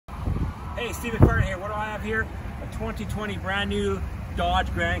Hey, Steve McFarland here. What do I have here? A 2020 brand new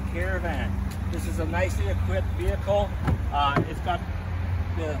Dodge Grand Caravan. This is a nicely equipped vehicle. It's got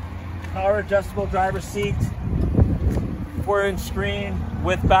the power adjustable driver's seat, 4-inch screen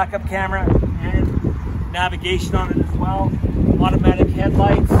with backup camera and navigation on it as well. Automatic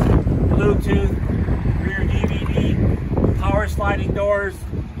headlights, Bluetooth, rear DVD, power sliding doors,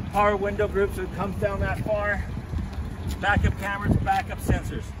 power window groups, so it comes down that far. Backup cameras, backup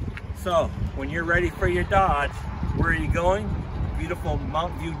sensors. So when you're ready for your Dodge, where are you going? Beautiful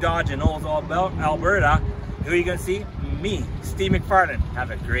Mountain View Dodge in Oldswell, Alberta. Who are you going to see? Me, Steve McFarland. Have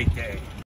a great day.